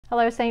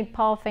Hello, St.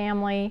 Paul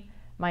family.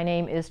 My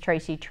name is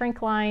Tracy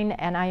Trinkline,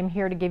 and I am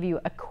here to give you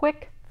a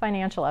quick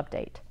financial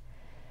update.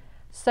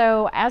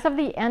 So as of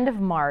the end of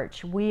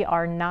March, we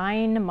are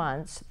 9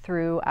 months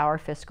through our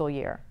fiscal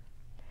year.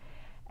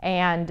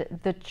 And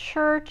the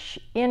church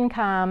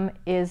income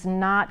is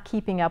not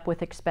keeping up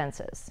with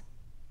expenses.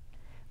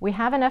 We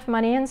have enough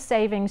money in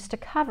savings to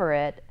cover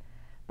it,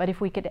 but if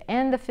we could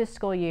end the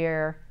fiscal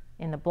year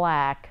in the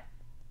black,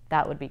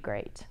 that would be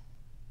great.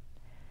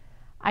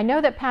 I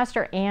know that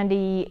Pastor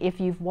Andy, if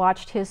you've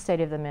watched his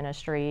State of the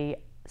Ministry,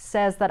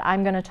 says that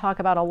I'm going to talk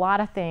about a lot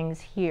of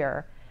things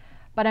here,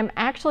 but I'm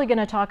actually going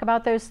to talk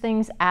about those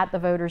things at the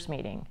voters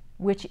meeting,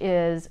 which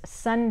is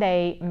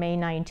Sunday, May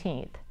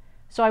 19th.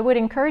 So I would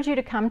encourage you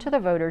to come to the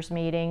voters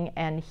meeting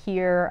and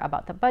hear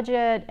about the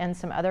budget and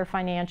some other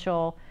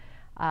financial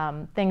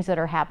things that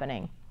are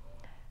happening.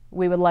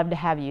 We would love to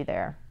have you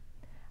there.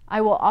 I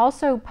will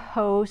also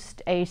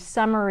post a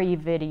summary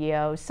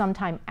video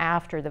sometime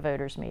after the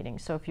voters meeting.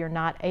 So if you're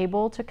not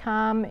able to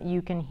come,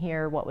 you can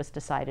hear what was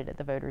decided at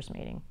the voters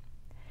meeting.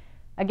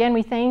 Again,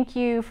 we thank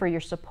you for your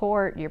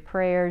support, your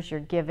prayers,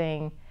 your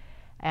giving,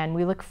 and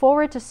we look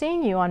forward to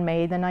seeing you on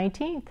May the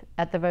 19th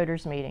at the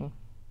voters meeting.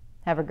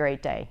 Have a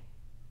great day.